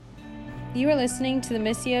You are listening to the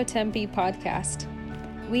Missio Tempe podcast.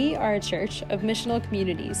 We are a church of missional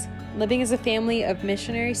communities, living as a family of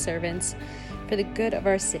missionary servants for the good of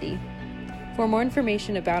our city. For more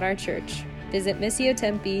information about our church, visit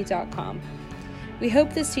missiotempe.com. We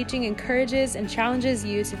hope this teaching encourages and challenges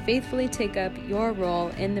you to faithfully take up your role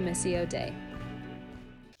in the Missio Dei.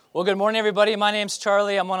 Well, good morning, everybody. My name's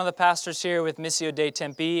Charlie. I'm one of the pastors here with Missio Dei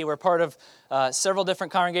Tempe. We're part of several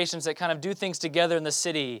different congregations that kind of do things together in the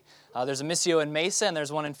city. There's a Missio in Mesa, and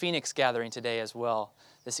there's one in Phoenix gathering today as well,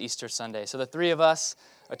 this Easter Sunday. So the three of us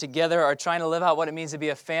are trying to live out what it means to be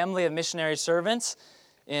a family of missionary servants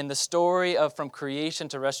in the story of from creation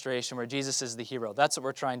to restoration, where Jesus is the hero. That's what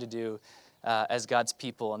we're trying to do as God's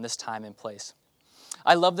people in this time and place.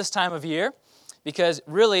 I love this time of year, because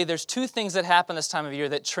really, there's two things that happen this time of year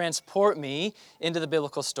that transport me into the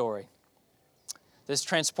biblical story. This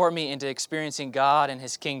transport me into experiencing God and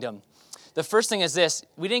His kingdom. The first thing is this: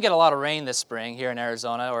 we didn't get a lot of rain this spring here in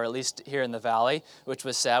Arizona, or at least here in the valley, which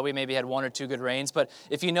was sad. We maybe had one or two good rains, but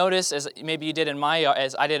if you notice, as maybe you did in my yard,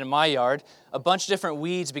 as I did in my yard, a bunch of different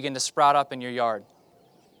weeds begin to sprout up in your yard.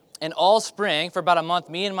 And all spring, for about a month,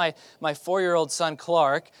 me and my 4-year-old son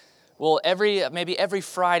Clark will maybe every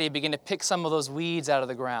Friday begin to pick some of those weeds out of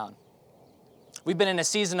the ground. We've been in a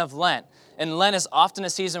season of Lent, and Lent is often a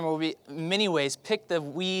season where we, in many ways, pick the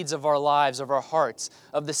weeds of our lives, of our hearts,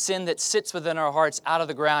 of the sin that sits within our hearts out of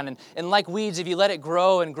the ground. And like weeds, if you let it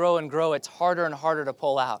grow and grow and grow, it's harder and harder to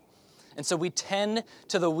pull out. And so we tend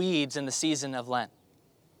to the weeds in the season of Lent.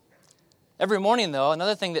 Every morning, though,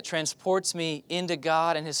 another thing that transports me into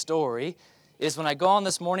God and His story is when I go on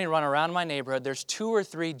this morning run around my neighborhood, there's 2 or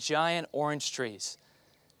 3 giant orange trees.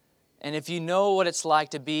 And if you know what it's like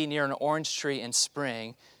to be near an orange tree in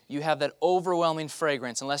spring, you have that overwhelming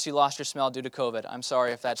fragrance, unless you lost your smell due to COVID. I'm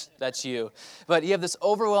sorry if that's you. But you have this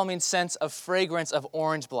overwhelming sense of fragrance of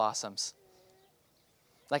orange blossoms.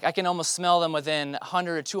 Like I can almost smell them within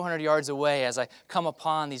 100 or 200 yards away as I come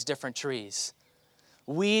upon these different trees.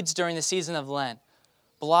 Weeds during the season of Lent.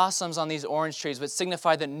 Blossoms on these orange trees, which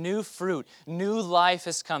signify that new fruit, new life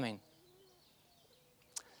is coming.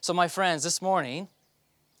 So my friends, this morning,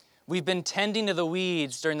 we've been tending to the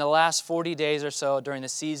weeds during the last 40 days or so during the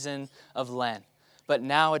season of Lent. But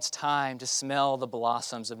now it's time to smell the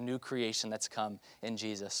blossoms of new creation that's come in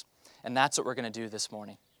Jesus. And that's what we're going to do this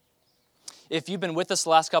morning. If you've been with us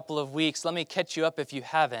the last couple of weeks, let me catch you up if you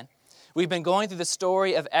haven't. We've been going through the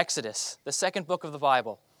story of Exodus, the second book of the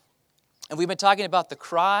Bible. And we've been talking about the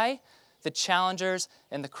cry, the challengers,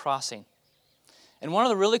 and the crossing. And one of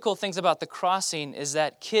the really cool things about the crossing is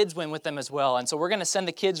that kids went with them as well. And so we're going to send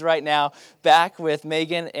the kids right now back with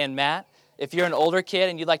Megan and Matt. If you're an older kid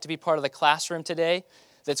and you'd like to be part of the classroom today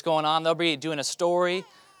that's going on, they'll be doing a story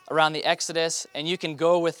around the Exodus, and you can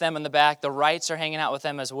go with them in the back. The Wrights are hanging out with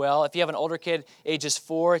them as well. If you have an older kid, ages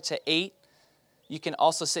 4 to 8, you can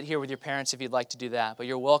also sit here with your parents if you'd like to do that. But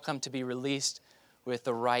you're welcome to be released with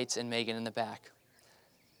the Wrights and Megan in the back,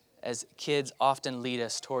 as kids often lead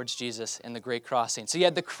us towards Jesus in the great crossing. So you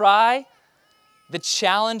had the cry, the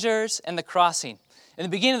challengers, and the crossing. In the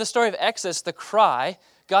beginning of the story of Exodus, the cry,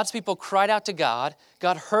 God's people cried out to God.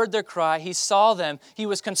 God heard their cry. He saw them. He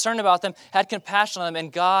was concerned about them, had compassion on them,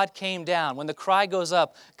 and God came down. When the cry goes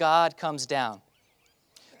up, God comes down.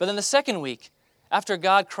 But then the second week, after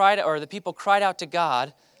the people cried out to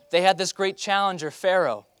God, they had this great challenger,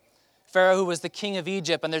 Pharaoh. Pharaoh, who was the king of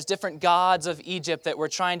Egypt, and there's different gods of Egypt that were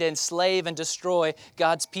trying to enslave and destroy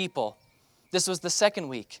God's people. This was the second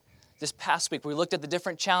week, this past week. We looked at the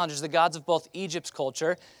different challenges, the gods of both Egypt's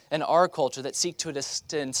culture and our culture that seek to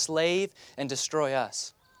enslave and destroy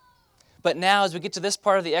us. But now, as we get to this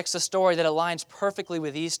part of the Exodus story that aligns perfectly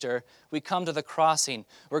with Easter, we come to the crossing,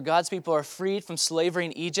 where God's people are freed from slavery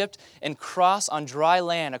in Egypt and cross on dry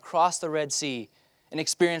land across the Red Sea and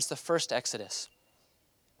experience the first Exodus,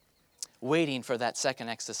 waiting for that second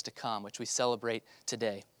Exodus to come, which we celebrate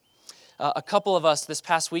today. A couple of us this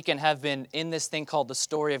past weekend have been in this thing called the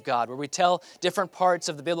Story of God, where we tell different parts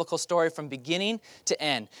of the biblical story from beginning to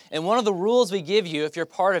end. And one of the rules we give you, if you're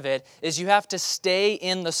part of it, is you have to stay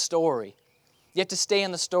in the story. You have to stay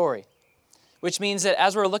in the story, which means that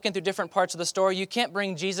as we're looking through different parts of the story, you can't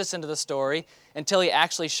bring Jesus into the story until He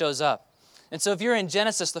actually shows up. And so if you're in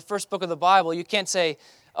Genesis, the first book of the Bible, you can't say,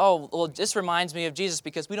 oh, well, this reminds me of Jesus,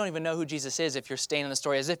 because we don't even know who Jesus is if you're staying in the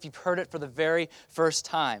story, as if you've heard it for the very first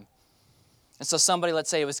time. And so somebody, let's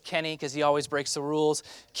say it was Kenny, because he always breaks the rules.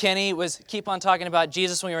 Kenny keep on talking about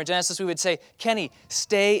Jesus when we were in Genesis. We would say, Kenny,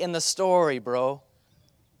 stay in the story, bro.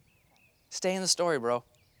 Stay in the story, bro.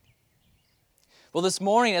 Well, this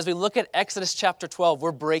morning, as we look at Exodus chapter 12,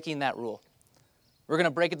 we're breaking that rule. We're going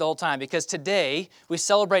to break it the whole time because today we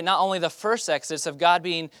celebrate not only the first Exodus of God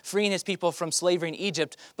freeing his people from slavery in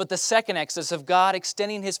Egypt, but the second Exodus of God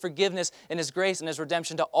extending his forgiveness and his grace and his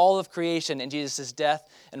redemption to all of creation in Jesus' death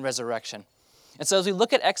and resurrection. And so as we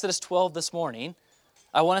look at Exodus 12 this morning,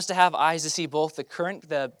 I want us to have eyes to see both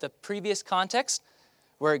the previous context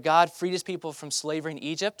where God freed his people from slavery in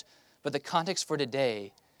Egypt, but the context for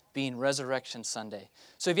today being Resurrection Sunday.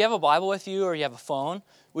 So if you have a Bible with you or you have a phone,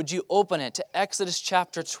 would you open it to Exodus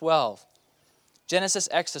chapter 12? Genesis,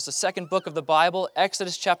 Exodus, the second book of the Bible,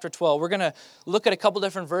 Exodus chapter 12. We're going to look at a couple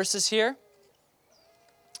different verses here.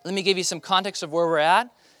 Let me give you some context of where we're at.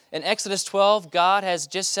 In Exodus 12, God has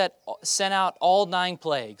just sent out all 9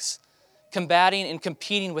 plagues, combating and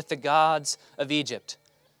competing with the gods of Egypt.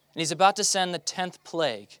 And he's about to send the 10th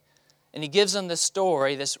plague. And he gives them this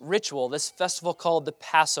story, this ritual, this festival called the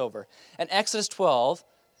Passover. And Exodus 12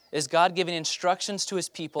 is God giving instructions to his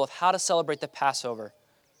people of how to celebrate the Passover.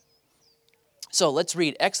 So let's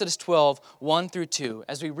read Exodus 12, 1 through 2.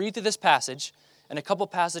 As we read through this passage and a couple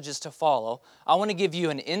passages to follow, I want to give you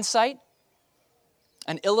an insight,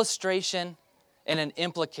 an illustration, and an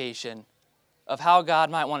implication of how God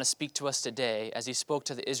might want to speak to us today as he spoke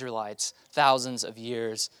to the Israelites thousands of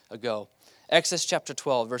years ago. Exodus chapter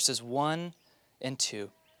 12, verses 1 and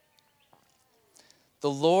 2.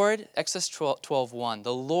 Exodus 12, 1.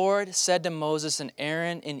 The Lord said to Moses and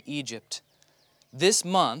Aaron in Egypt, "This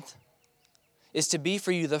month is to be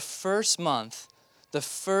for you the first month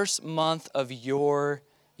of your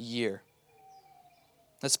year."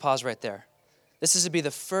 Let's pause right there. This is to be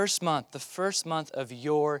the first month of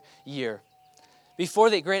your year. Before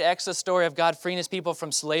the great Exodus story of God freeing his people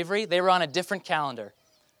from slavery, they were on a different calendar.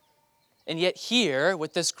 And yet here,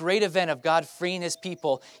 with this great event of God freeing his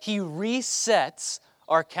people, he resets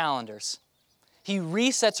our calendars. He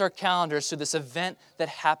resets our calendars to this event that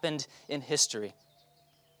happened in history.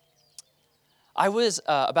 I was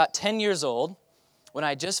about 10 years old when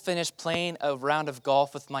I just finished playing a round of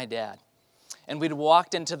golf with my dad. And we'd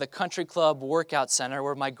walked into the country club workout center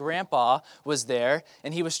where my grandpa was there,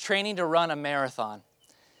 and he was training to run a marathon.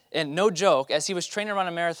 And no joke, as he was training to run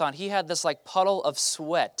a marathon, he had this like puddle of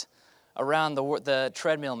sweat around the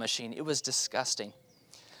treadmill machine. It was disgusting.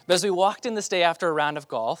 But as we walked in this day after a round of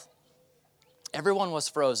golf, everyone was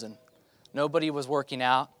frozen. Nobody was working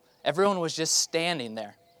out. Everyone was just standing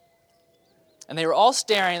there. And they were all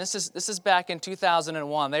staring, this is back in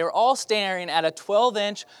 2001, they were all staring at a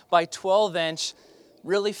 12-inch by 12-inch,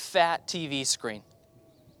 really fat TV screen.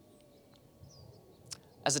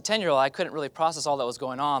 As a 10-year-old, I couldn't really process all that was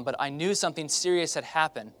going on, but I knew something serious had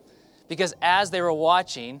happened. Because as they were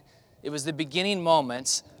watching, it was the beginning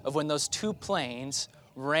moments of when those 2 planes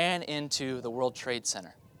ran into the World Trade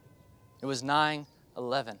Center. It was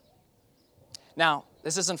 9/11. Now,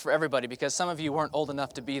 this isn't for everybody because some of you weren't old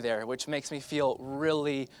enough to be there, which makes me feel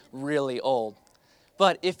really, really old.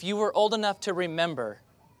 But if you were old enough to remember,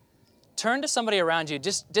 turn to somebody around you.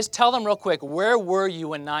 Just tell them real quick, where were you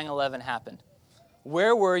when 9/11 happened?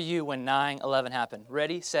 Where were you when 9/11 happened?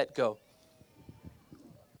 Ready, set, go.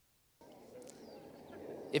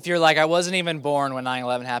 If you're like, I wasn't even born when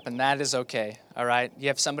 9/11 happened, that is okay, all right? You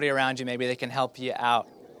have somebody around you, maybe they can help you out.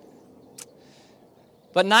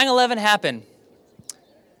 But 9/11 happened.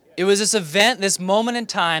 It was this event, this moment in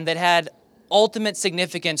time that had ultimate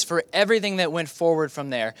significance for everything that went forward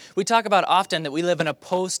from there. We talk about often that we live in a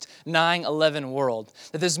post-9/11 world,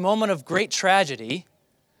 that this moment of great tragedy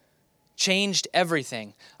changed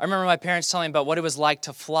everything. I remember my parents telling me about what it was like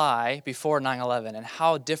to fly before 9/11 and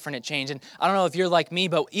how different it changed. And I don't know if you're like me,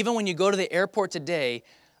 but even when you go to the airport today,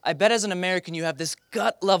 I bet as an American you have this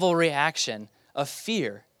gut-level reaction of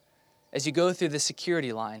fear as you go through the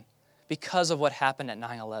security line because of what happened at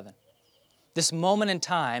 9/11. This moment in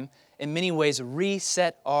time, in many ways,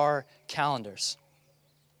 reset our calendars.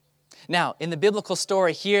 Now, in the biblical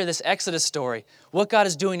story here, this Exodus story, what God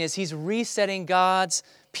is doing is he's resetting God's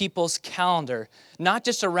people's calendar, not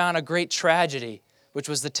just around a great tragedy, which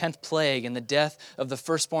was the 10th plague and the death of the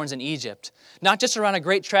firstborns in Egypt, not just around a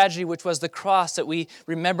great tragedy, which was the cross that we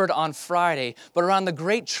remembered on Friday, but around the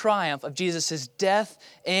great triumph of Jesus' death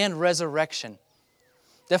and resurrection.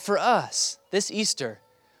 That for us, this Easter,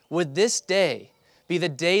 would this day be the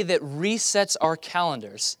day that resets our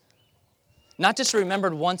calendars, not just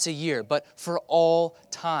remembered once a year, but for all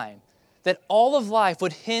time. That all of life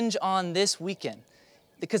would hinge on this weekend,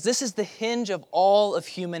 because this is the hinge of all of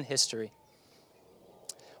human history.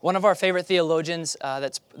 One of our favorite theologians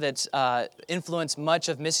that's influenced much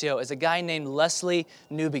of Missio is a guy named Lesslie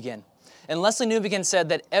Newbigin. And Lesslie Newbigin said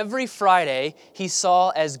that every Friday he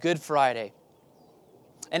saw as Good Friday,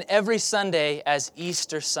 and every Sunday as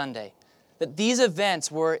Easter Sunday. that these events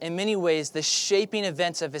were in many ways the shaping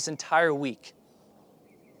events of his entire week.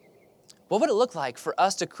 What would it look like for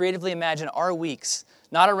us to creatively imagine our weeks,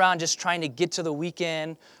 not around just trying to get to the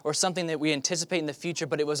weekend or something that we anticipate in the future,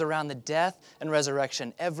 but it was around the death and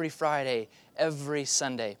resurrection every Friday, every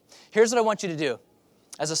Sunday? Here's what I want you to do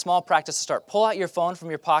as a small practice to start. Pull out your phone from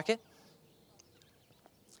your pocket.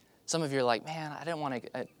 Some of you are like, man, I didn't want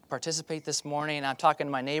to participate this morning. I'm talking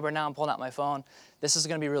to my neighbor now. I'm pulling out my phone. This is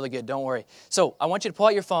going to be really good. Don't worry. So I want you to pull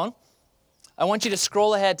out your phone. I want you to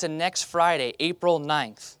scroll ahead to next Friday, April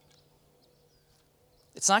 9th.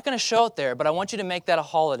 It's not going to show it there, but I want you to make that a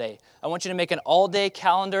holiday. I want you to make an all-day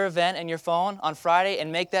calendar event in your phone on Friday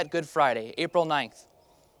and make that Good Friday, April 9th.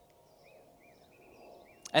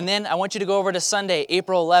 And then I want you to go over to Sunday,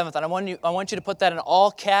 April 11th, and I want you to put that in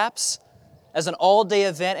all caps as an all-day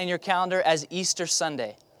event in your calendar as Easter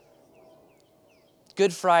Sunday.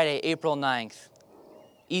 Good Friday, April 9th.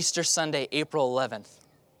 Easter Sunday, April 11th.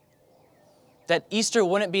 That Easter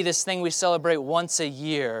wouldn't be this thing we celebrate once a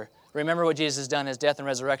year. Remember what Jesus has done, his death and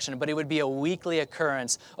resurrection, but it would be a weekly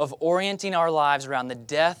occurrence of orienting our lives around the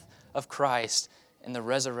death of Christ and the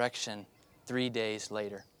resurrection 3 days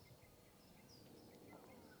later.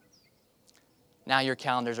 Now your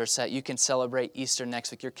calendars are set. You can celebrate Easter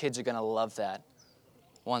next week. Your kids are going to love that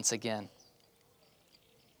once again.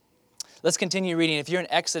 Let's continue reading. If you're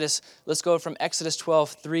in Exodus, let's go from Exodus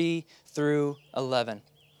 12, 3 through 11.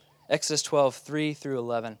 Exodus 12, 3 through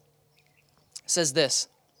 11. It says this.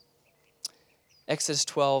 Exodus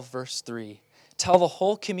 12, verse 3. Tell the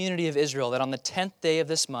whole community of Israel that on the 10th day of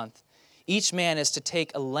this month, each man is to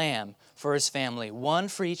take a lamb for his family, one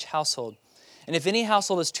for each household. And if any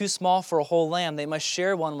household is too small for a whole lamb, they must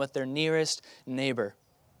share one with their nearest neighbor.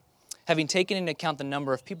 Having taken into account the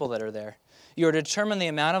number of people that are there, you are to determine the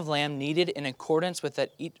amount of lamb needed in accordance with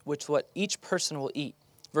what each person will eat.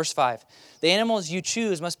 Verse 5. The animals you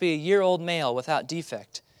choose must be a year-old male without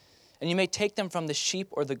defect, and you may take them from the sheep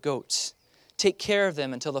or the goats. Take care of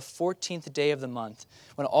them until the 14th day of the month,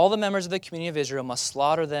 when all the members of the community of Israel must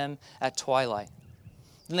slaughter them at twilight.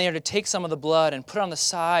 Then they are to take some of the blood and put it on the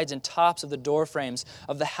sides and tops of the door frames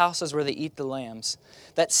of the houses where they eat the lambs.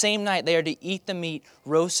 That same night they are to eat the meat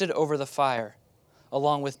roasted over the fire,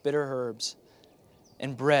 along with bitter herbs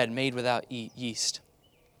and bread made without yeast.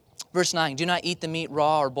 Verse 9, do not eat the meat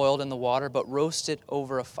raw or boiled in the water, but roast it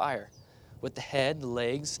over a fire, with the head, the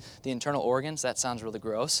legs, the internal organs. That sounds really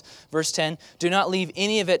gross. Verse 10, do not leave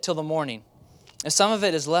any of it till the morning. If some of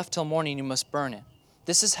it is left till morning, you must burn it.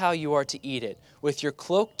 This is how you are to eat it, with your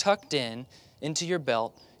cloak tucked into your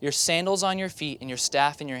belt, your sandals on your feet, and your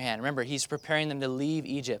staff in your hand. Remember, he's preparing them to leave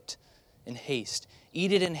Egypt in haste.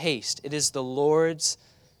 Eat it in haste. It is the Lord's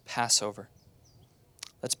Passover.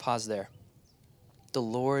 Let's pause there. The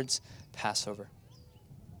Lord's Passover.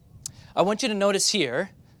 I want you to notice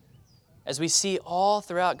here, as we see all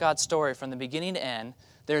throughout God's story from the beginning to end,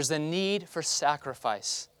 there's the need for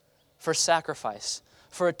sacrifice,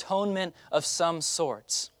 for atonement of some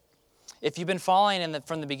sorts. If you've been following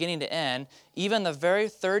from the beginning to end, even the very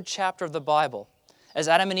third chapter of the Bible, as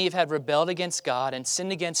Adam and Eve had rebelled against God and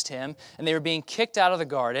sinned against Him, and they were being kicked out of the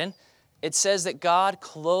garden, it says that God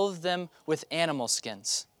clothed them with animal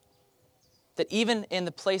skins. That even in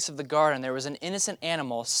the place of the garden, there was an innocent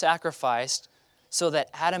animal sacrificed so that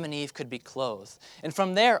Adam and Eve could be clothed. And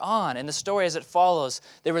from there on, in the story as it follows,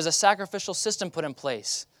 there was a sacrificial system put in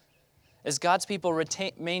place as God's people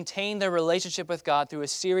maintained their relationship with God through a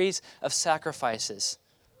series of sacrifices,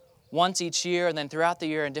 once each year and then throughout the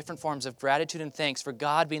year in different forms of gratitude and thanks for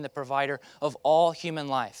God being the provider of all human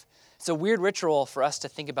life. It's a weird ritual for us to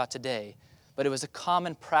think about today, but it was a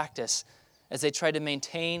common practice as they tried to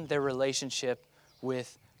maintain their relationship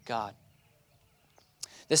with God.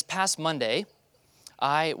 This past Monday,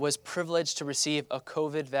 I was privileged to receive a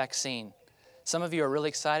COVID vaccine. Some of you are really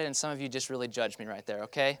excited and some of you just really judged me right there,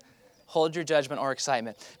 okay? Hold your judgment or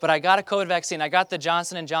excitement. But I got a COVID vaccine. I got the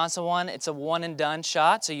Johnson & Johnson one. It's a one and done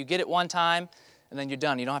shot, so you get it one time and then you're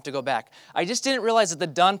done. You don't have to go back. I just didn't realize that the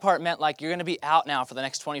done part meant like you're going to be out now for the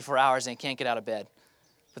next 24 hours and you can't get out of bed.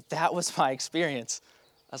 But that was my experience.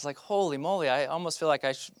 I was like, holy moly, I almost feel like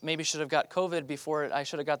I maybe should have got COVID before I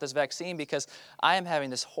should have got this vaccine because I am having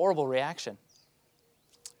this horrible reaction.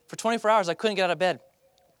 For 24 hours, I couldn't get out of bed.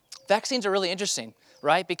 Vaccines are really interesting,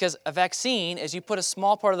 right? Because a vaccine is you put a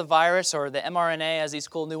small part of the virus or the mRNA, as these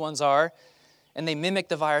cool new ones are, and they mimic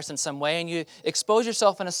the virus in some way, and you expose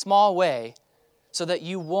yourself in a small way so that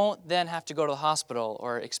you won't then have to go to the hospital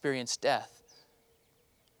or experience death.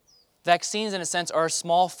 Vaccines, in a sense, are a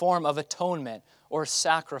small form of atonement or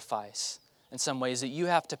sacrifice in some ways that you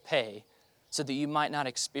have to pay so that you might not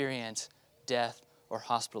experience death or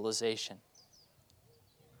hospitalization.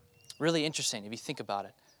 Really interesting if you think about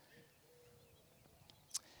it.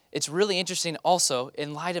 It's really interesting also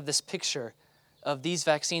in light of this picture of these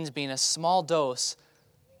vaccines being a small dose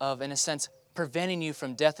of, in a sense, preventing you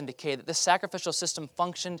from death and decay, that the sacrificial system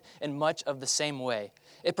functioned in much of the same way.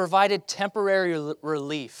 It provided temporary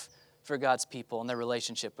relief for God's people and their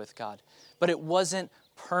relationship with God, but it wasn't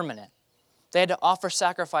permanent. They had to offer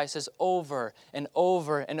sacrifices over and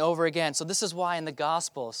over and over again. So this is why in the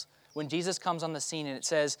Gospels, when Jesus comes on the scene and it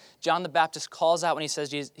says, John the Baptist calls out when he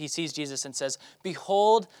sees Jesus and says,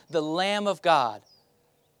 "Behold the Lamb of God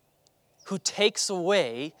who takes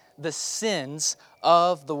away the sins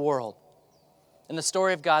of the world." In the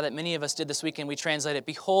story of God that many of us did this weekend, we translate it,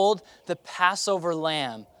 "Behold the Passover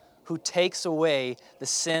Lamb who takes away the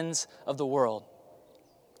sins of the world."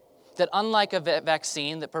 That unlike a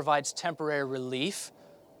vaccine that provides temporary relief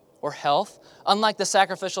or health, unlike the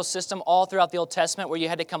sacrificial system all throughout the Old Testament where you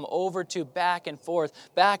had to come over to back and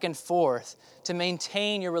forth to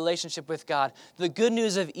maintain your relationship with God, the good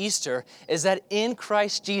news of Easter is that in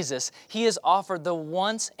Christ Jesus, He has offered the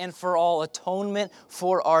once and for all atonement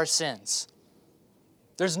for our sins.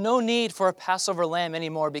 There's no need for a Passover lamb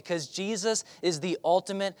anymore because Jesus is the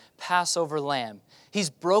ultimate Passover lamb.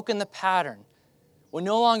 He's broken the pattern. We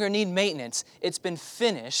no longer need maintenance. It's been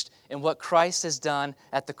finished in what Christ has done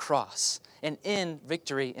at the cross and in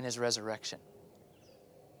victory in His resurrection.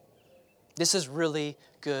 This is really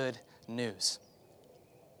good news.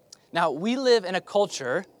 Now, we live in a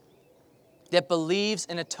culture that believes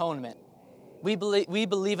in atonement. We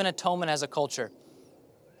believe in atonement as a culture.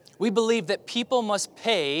 We believe that people must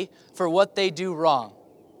pay for what they do wrong,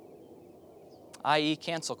 i.e.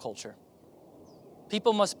 cancel culture.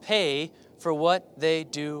 People must pay for what they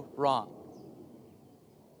do wrong.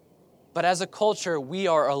 But as a culture, we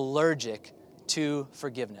are allergic to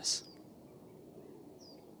forgiveness.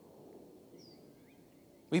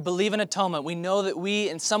 We believe in atonement. We know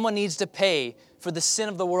that someone needs to pay for the sin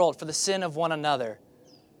of the world, for the sin of one another.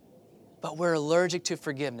 But we're allergic to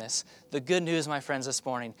forgiveness. The good news, my friends, this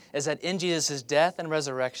morning is that in Jesus' death and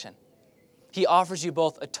resurrection, He offers you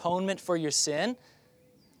both atonement for your sin.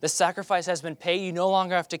 The sacrifice has been paid. You no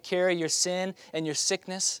longer have to carry your sin and your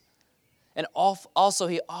sickness. And also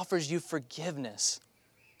He offers you forgiveness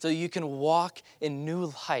so you can walk in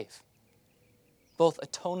new life. Both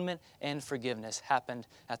atonement and forgiveness happened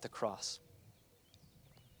at the cross.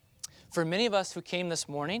 For many of us who came this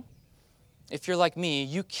morning, if you're like me,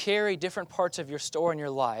 you carry different parts of your story in your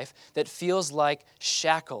life that feels like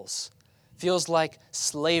shackles, feels like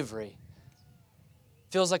slavery,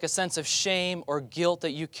 feels like a sense of shame or guilt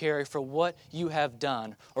that you carry for what you have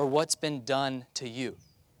done or what's been done to you.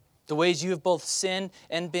 The ways you have both sinned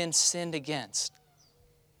and been sinned against.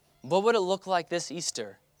 What would it look like this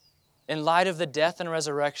Easter, in light of the death and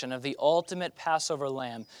resurrection of the ultimate Passover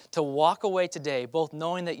lamb, to walk away today both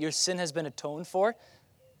knowing that your sin has been atoned for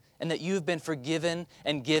and that you've been forgiven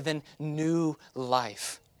and given new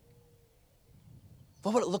life?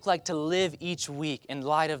 What would it look like to live each week in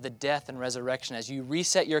light of the death and resurrection as you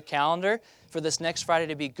reset your calendar for this next Friday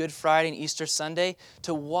to be Good Friday and Easter Sunday,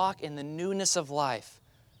 to walk in the newness of life,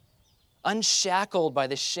 unshackled by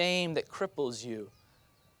the shame that cripples you,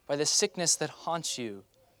 by the sickness that haunts you,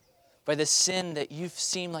 by the sin that you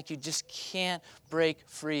seem like you just can't break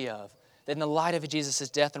free of? That in the light of Jesus'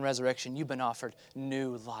 death and resurrection, you've been offered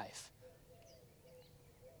new life.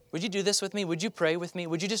 Would you do this with me? Would you pray with me?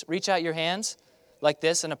 Would you just reach out your hands like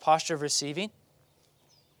this in a posture of receiving?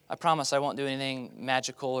 I promise I won't do anything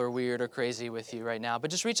magical or weird or crazy with you right now,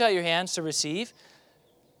 but just reach out your hands to receive.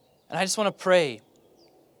 And I just want to pray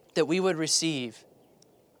that we would receive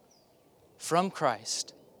from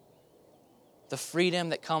Christ the freedom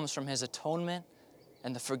that comes from His atonement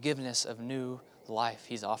and the forgiveness of new life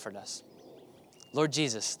He's offered us. Lord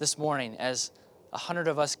Jesus, this morning, as 100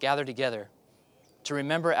 of us gather together to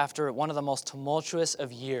remember after one of the most tumultuous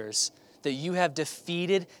of years that You have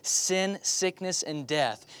defeated sin, sickness, and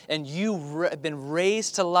death, and You have been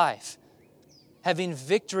raised to life, having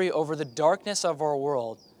victory over the darkness of our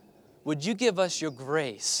world, would You give us Your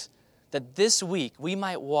grace that this week we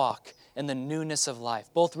might walk in the newness of life,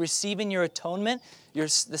 both receiving Your atonement, the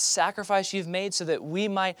sacrifice You've made so that we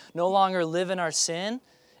might no longer live in our sin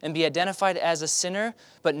and be identified as a sinner,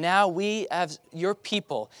 but now we as Your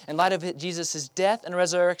people, in light of Jesus' death and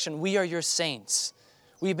resurrection, we are Your saints.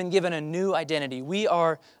 We've been given a new identity. We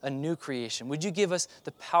are a new creation. Would You give us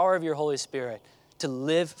the power of Your Holy Spirit to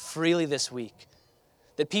live freely this week,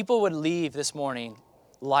 that people would leave this morning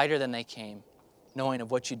lighter than they came, knowing of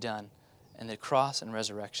what You've done and the cross and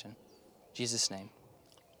resurrection. In Jesus' name,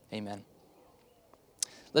 amen.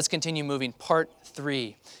 Let's continue moving. Part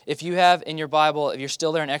 3. If you have in your Bible, if you're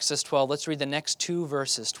still there in Exodus 12, let's read the next 2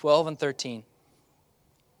 verses, 12 and 13.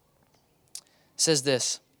 It says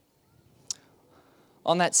this,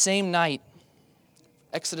 on that same night,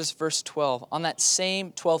 Exodus verse 12, on that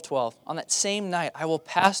same night I will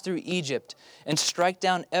pass through Egypt and strike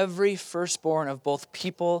down every firstborn of both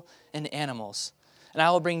people and animals. And I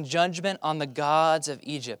will bring judgment on the gods of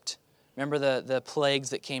Egypt. Remember the plagues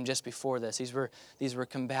that came just before this. These were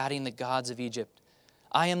combating the gods of Egypt.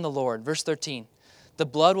 I am the Lord. Verse 13. The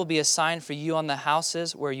blood will be a sign for you on the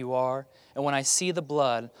houses where you are, and when I see the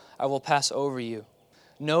blood, I will pass over you.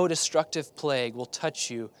 No destructive plague will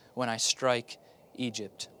touch you when I strike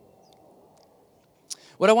Egypt.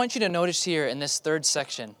 What I want you to notice here in this third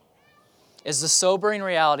section is the sobering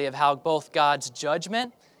reality of how both God's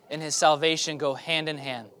judgment and His salvation go hand in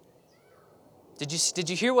hand. Did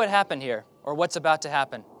you hear what happened here, or what's about to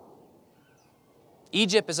happen?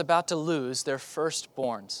 Egypt is about to lose their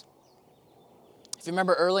firstborns. If you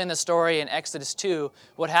remember early in the story in Exodus 2,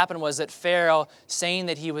 what happened was that Pharaoh, saying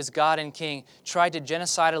that he was God and king, tried to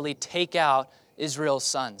genocidally take out Israel's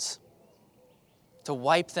sons, to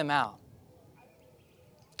wipe them out.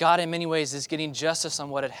 God, in many ways, is getting justice on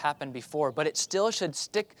what had happened before, but it still should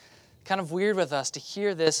stick kind of weird with us to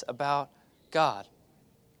hear this about God.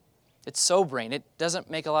 It's sobering. It doesn't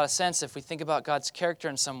make a lot of sense if we think about God's character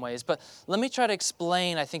in some ways. But let me try to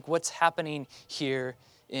explain, I think, what's happening here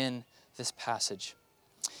in this passage.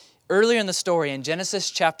 Earlier in the story, in Genesis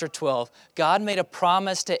chapter 12, God made a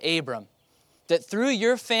promise to Abram that through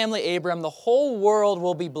your family, Abram, the whole world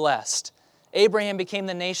will be blessed. Abraham became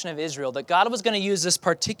the nation of Israel, that God was going to use this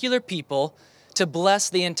particular people to bless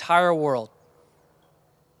the entire world.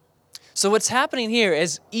 So what's happening here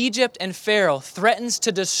is Egypt and Pharaoh threatens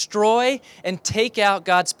to destroy and take out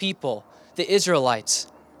God's people, the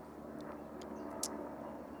Israelites.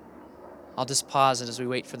 I'll just pause it as we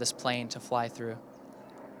wait for this plane to fly through.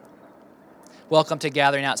 Welcome to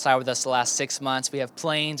gathering outside with us the last 6 months. We have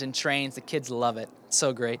planes and trains. The kids love it. It's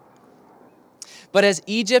so great. But as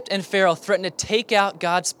Egypt and Pharaoh threatened to take out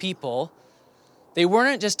God's people, they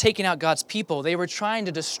weren't just taking out God's people. They were trying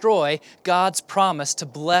to destroy God's promise to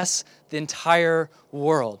bless the entire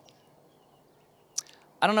world.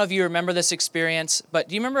 I don't know if you remember this experience, but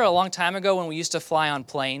do you remember a long time ago when we used to fly on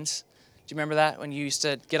planes? Do you remember that? When you used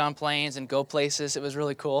to get on planes and go places? It was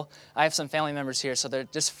really cool. I have some family members here, so they're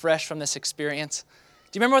just fresh from this experience.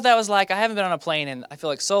 Do you remember what that was like? I haven't been on a plane in, I feel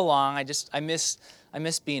like, so long. I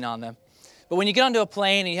miss being on them. But when you get onto a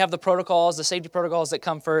plane and you have the protocols, the safety protocols that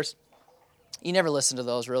come first, you never listen to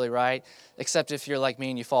those really, right? Except if you're like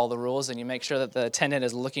me and you follow the rules and you make sure that the attendant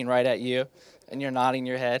is looking right at you and you're nodding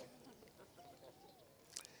your head.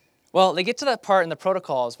 Well, they get to that part in the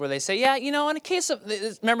protocols where they say, yeah, in a case of,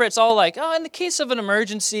 remember, it's all like, in the case of an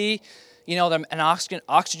emergency, an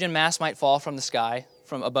oxygen mask might fall from the sky,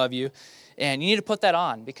 from above you, and you need to put that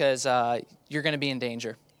on because you're going to be in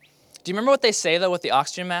danger. Do you remember what they say, though, with the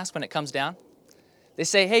oxygen mask when it comes down? They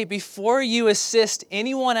say, hey, before you assist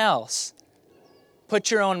anyone else, put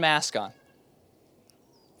your own mask on.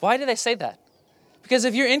 Why do they say that? Because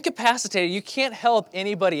if you're incapacitated, you can't help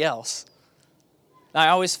anybody else. Now, I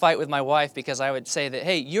always fight with my wife because I would say that,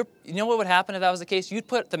 hey, you know what would happen if that was the case? You'd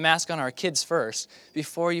put the mask on our kids first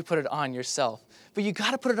before you put it on yourself. But you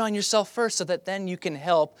got to put it on yourself first so that then you can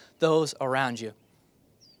help those around you.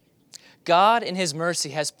 God, in His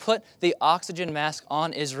mercy, has put the oxygen mask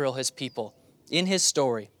on Israel, His people, in His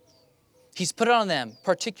story. He's put it on them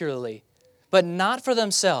particularly, but not for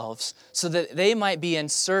themselves, so that they might be in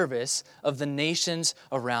service of the nations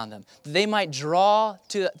around them. They might draw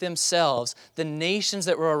to themselves the nations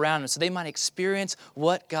that were around them, so they might experience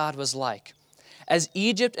what God was like. As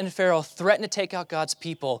Egypt and Pharaoh threatened to take out God's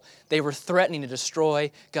people, they were threatening to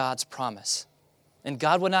destroy God's promise. And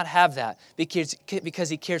God would not have that because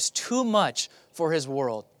He cares too much for His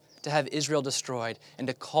world to have Israel destroyed and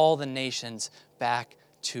to call the nations back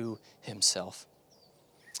to Himself.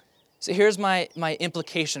 So here's my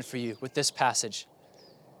implication for you with this passage.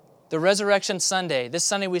 The Resurrection Sunday, this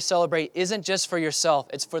Sunday we celebrate, isn't just for yourself,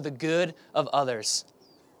 it's for the good of others.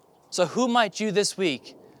 So who might you this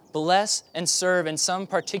week bless and serve in some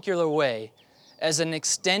particular way as an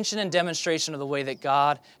extension and demonstration of the way that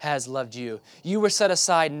God has loved you? You were set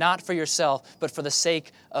aside not for yourself, but for the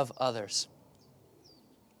sake of others.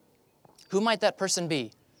 Who might that person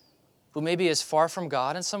be? Who maybe is far from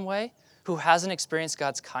God in some way? Who hasn't experienced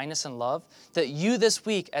God's kindness and love? That you this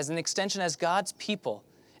week, as an extension, as God's people,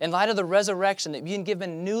 in light of the resurrection, that being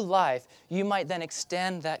given new life, you might then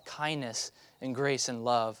extend that kindness and grace and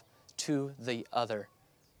love to the other,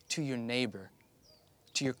 to your neighbor,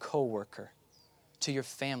 to your coworker, to your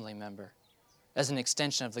family member as an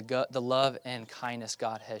extension of the love and kindness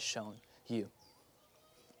God has shown you.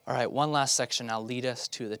 All right, one last section now lead us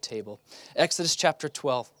to the table. Exodus chapter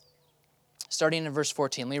 12, starting in verse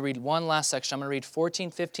 14. Let me read one last section. I'm going to read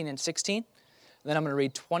 14, 15, and 16. And then I'm going to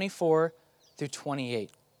read 24 through 28.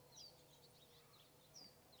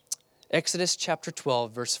 Exodus chapter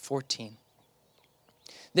 12, verse 14.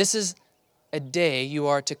 This is a day you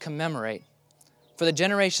are to commemorate. For the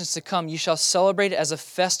generations to come, you shall celebrate it as a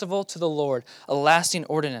festival to the Lord, a lasting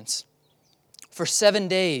ordinance. For 7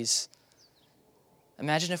 days,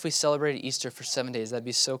 imagine if we celebrated Easter for 7 days. That'd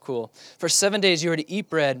be so cool. For 7 days, you are to eat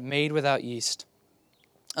bread made without yeast.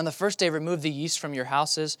 On the first day, remove the yeast from your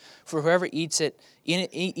houses. For whoever eats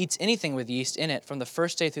anything with yeast in it from the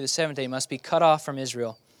first day through the seventh day must be cut off from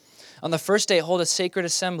Israel. On the first day, hold a sacred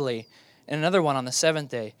assembly, and another one on the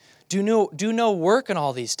seventh day. Do no work on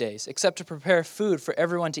all these days, except to prepare food for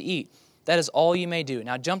everyone to eat. That is all you may do.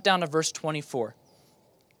 Now jump down to verse 24.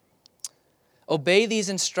 Obey these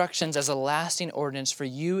instructions as a lasting ordinance for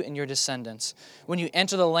you and your descendants. When you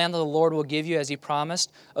enter the land that the Lord will give you as he promised,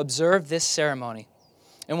 observe this ceremony.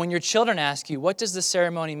 And when your children ask you, what does this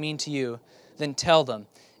ceremony mean to you? Then tell them,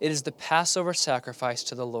 it is the Passover sacrifice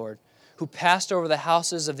to the Lord, who passed over the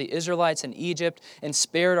houses of the Israelites in Egypt and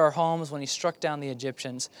spared our homes when he struck down the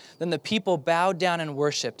Egyptians. Then the people bowed down and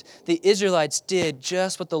worshipped. The Israelites did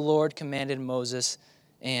just what the Lord commanded Moses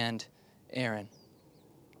and Aaron.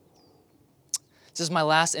 This is my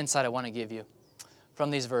last insight I want to give you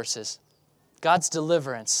from these verses. God's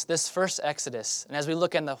deliverance, this first Exodus, and as we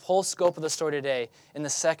look at the whole scope of the story today, in the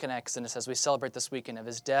second Exodus, as we celebrate this weekend of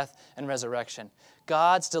his death and resurrection,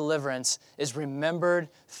 God's deliverance is remembered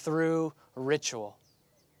through ritual.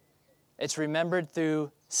 It's remembered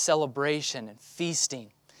through celebration and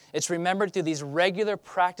feasting. It's remembered through these regular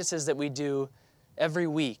practices that we do every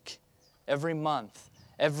week, every month,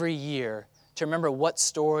 every year, to remember what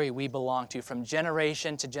story we belong to from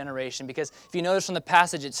generation to generation. Because if you notice from the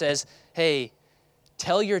passage, it says, hey,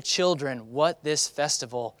 tell your children what this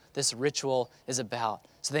festival, this ritual is about,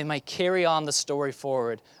 so they might carry on the story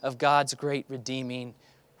forward of God's great redeeming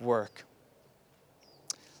work.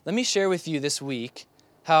 Let me share with you this week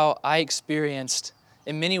how I experienced,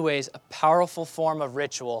 in many ways, a powerful form of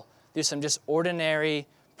ritual through some just ordinary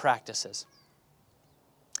practices.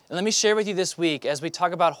 And let me share with you this week as we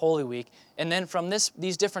talk about Holy Week, and then from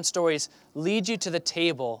these different stories, lead you to the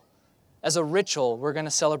table as a ritual we're going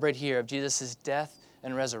to celebrate here of Jesus' death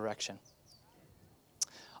and resurrection.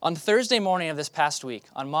 On Thursday morning of this past week,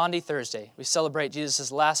 on Maundy Thursday, we celebrate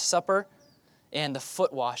Jesus' Last Supper and the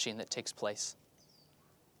foot washing that takes place.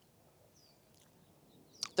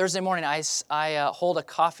 Thursday morning, I hold a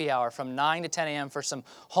coffee hour from 9 to 10 a.m. for some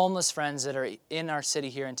homeless friends that are in our city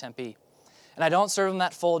here in Tempe. And I don't serve them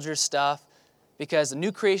that Folgers stuff because a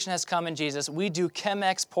new creation has come in Jesus. We do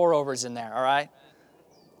Chemex pour-overs in there, all right?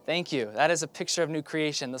 Thank you. That is a picture of new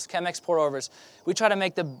creation, those Chemex pour-overs. We try to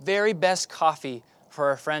make the very best coffee for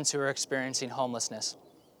our friends who are experiencing homelessness.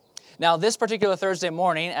 Now, this particular Thursday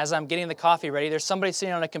morning, as I'm getting the coffee ready, there's somebody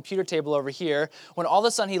sitting on a computer table over here when all of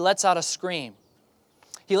a sudden he lets out a scream.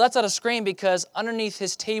 He lets out a scream because underneath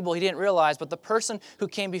his table, he didn't realize, but the person who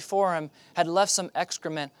came before him had left some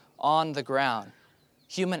excrement on the ground,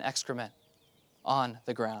 human excrement on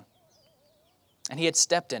the ground. And he had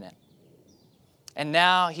stepped in it. And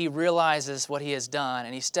now he realizes what he has done,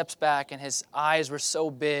 and he steps back, and his eyes were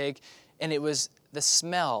so big, and it was the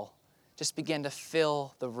smell just began to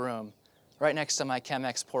fill the room right next to my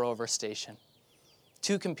Chemex pour-over station.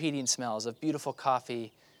 Two competing smells of beautiful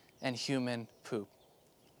coffee and human poop.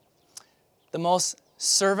 The most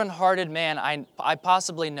servant-hearted man I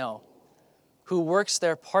possibly know, who works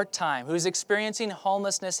there part-time, who's experiencing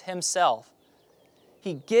homelessness himself,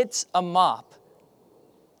 he gets a mop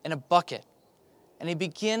and a bucket, and he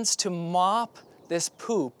begins to mop this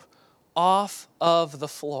poop off of the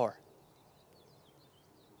floor.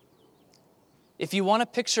 If you want a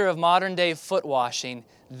picture of modern-day foot washing,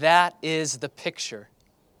 that is the picture.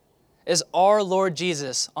 As our Lord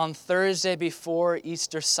Jesus, on Thursday before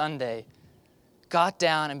Easter Sunday, got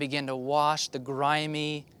down and began to wash the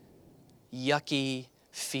grimy, yucky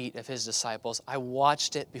feet of his disciples. I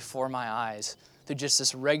watched it before my eyes through just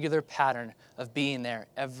this regular pattern of being there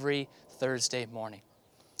every Thursday morning.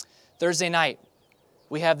 Thursday night,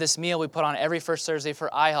 we have this meal we put on every first Thursday for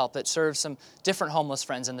iHelp that serves some different homeless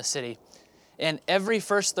friends in the city. And every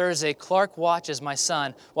first Thursday, Clark my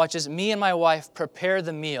son, watches me and my wife prepare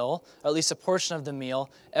the meal, or at least a portion of the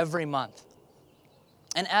meal, every month.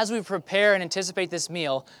 And as we prepare and anticipate this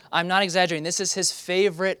meal, I'm not exaggerating, this is his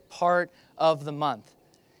favorite part of the month.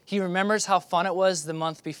 He remembers how fun it was the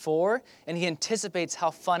month before, and he anticipates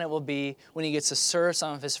how fun it will be when he gets to serve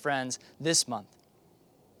some of his friends this month.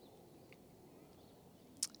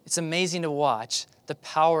 It's amazing to watch the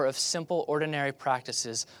power of simple, ordinary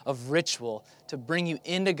practices of ritual to bring you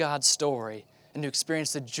into God's story and to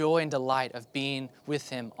experience the joy and delight of being with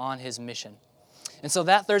him on his mission. And so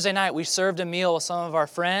that Thursday night, we served a meal with some of our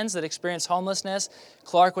friends that experienced homelessness.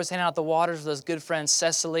 Clark was handing out the waters with his good friend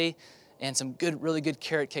Cecily and some really good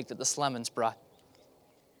carrot cake that the Slemons brought.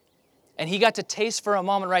 And he got to taste for a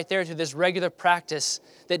moment right there through this regular practice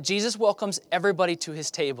that Jesus welcomes everybody to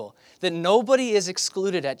his table, that nobody is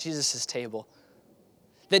excluded at Jesus' table,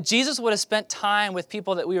 that Jesus would have spent time with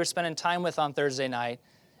people that we were spending time with on Thursday night,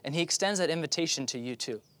 and he extends that invitation to you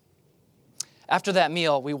too. After that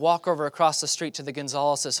meal, we walk over across the street to the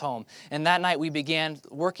Gonzalez's home, and that night we began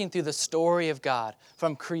working through the story of God,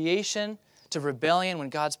 from creation to rebellion when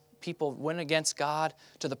God's people went against God,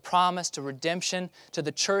 to the promise, to redemption, to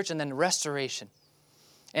the church, and then restoration.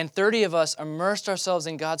 And 30 of us immersed ourselves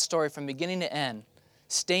in God's story from beginning to end,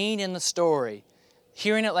 staying in the story,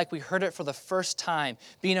 hearing it like we heard it for the first time,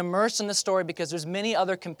 being immersed in the story because there's many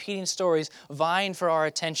other competing stories vying for our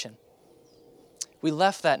attention. We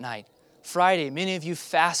left that night. Friday, many of you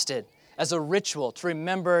fasted as a ritual to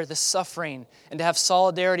remember the suffering and to have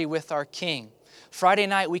solidarity with our King. Friday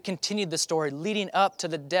night, we continued the story leading up to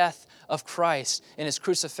the death of Christ and his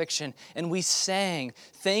crucifixion. And we sang,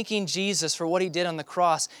 thanking Jesus for what he did on the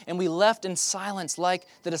cross. And we left in silence like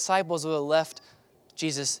the disciples would have left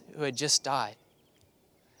Jesus who had just died.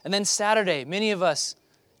 And then Saturday, many of us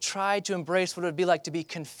tried to embrace what it would be like to be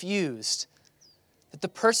confused. That the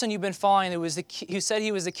person you've been following who said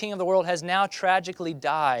he was the king of the world has now tragically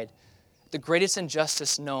died. The greatest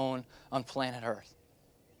injustice known on planet Earth.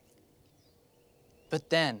 But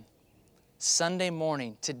then, Sunday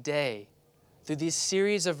morning, today, through these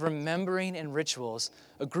series of remembering and rituals,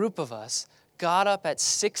 a group of us got up at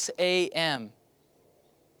 6 a.m.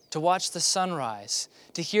 to watch the sunrise,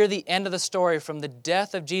 to hear the end of the story from the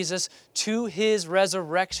death of Jesus to his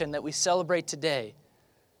resurrection that we celebrate today.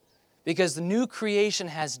 Because the new creation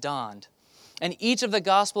has dawned. And each of the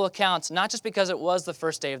gospel accounts, not just because it was the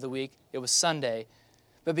first day of the week, it was Sunday,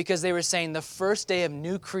 but because they were saying the first day of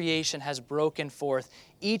new creation has broken forth.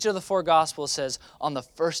 Each of the four Gospels says, on the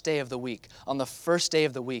first day of the week, on the first day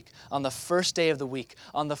of the week, on the first day of the week,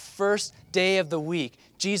 on the first day of the week,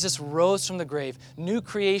 Jesus rose from the grave. New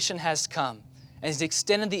creation has come. And he's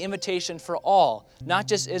extended the invitation for all, not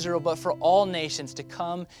just Israel, but for all nations to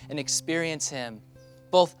come and experience him.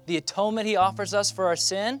 Both the atonement he offers us for our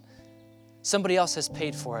sin, somebody else has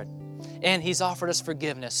paid for it. And he's offered us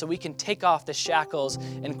forgiveness so we can take off the shackles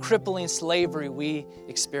and crippling slavery we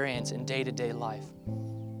experience in day-to-day life.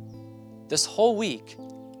 This whole week,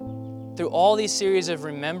 through all these series of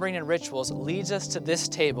remembering and rituals, leads us to this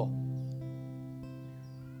table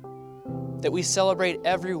that we celebrate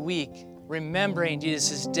every week, remembering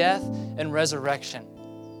Jesus' death and resurrection.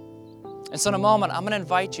 And so in a moment, I'm going to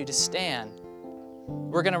invite you to stand.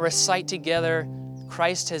 We're going to recite together,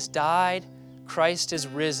 Christ has died, Christ is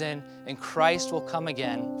risen, and Christ will come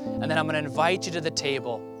again. And then I'm going to invite you to the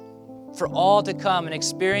table for all to come and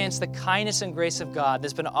experience the kindness and grace of God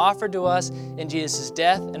that's been offered to us in Jesus'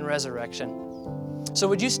 death and resurrection. So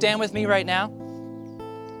would you stand with me right now?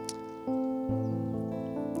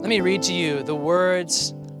 Let me read to you the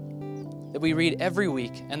words that we read every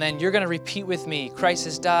week, and then you're going to repeat with me, Christ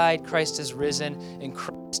has died, Christ is risen, and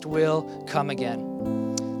Christ will come again.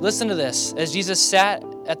 Listen to this. As Jesus sat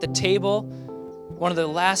at the table, one of the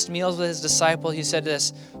last meals with his disciple, he said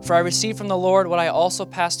this, "For I received from the Lord what I also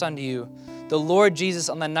passed on to you. The Lord Jesus,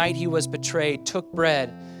 on the night he was betrayed, took bread,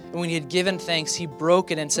 and when he had given thanks, he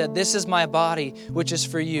broke it and said, 'This is my body, which is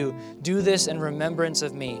for you. Do this in remembrance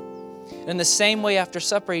of me.' And in the same way, after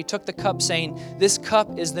supper, he took the cup, saying, 'This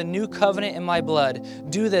cup is the new covenant in my blood.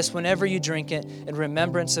 Do this whenever you drink it in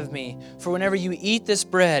remembrance of me. For whenever you eat this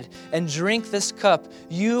bread and drink this cup,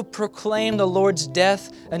 you proclaim the Lord's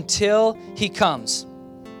death until he comes.'"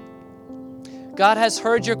 God has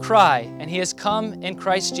heard your cry, and he has come in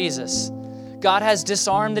Christ Jesus. God has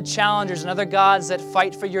disarmed the challengers and other gods that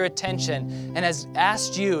fight for your attention and has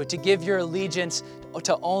asked you to give your allegiance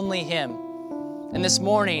to only him. And this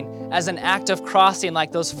morning, as an act of crossing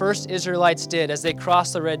like those first Israelites did as they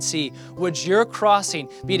crossed the Red Sea, would your crossing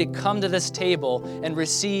be to come to this table and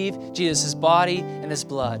receive Jesus' body and his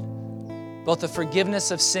blood, both the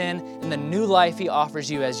forgiveness of sin and the new life he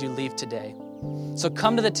offers you as you leave today. So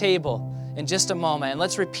come to the table in just a moment, and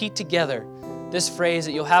let's repeat together this phrase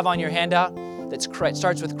that you'll have on your handout that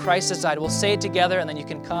starts with Christ has died. We'll say it together, and then you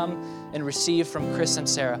can come and receive from Chris and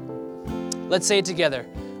Sarah. Let's say it together.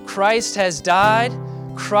 Christ has died,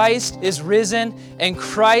 Christ is risen, and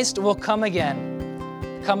Christ will come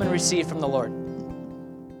again. Come and receive from the Lord.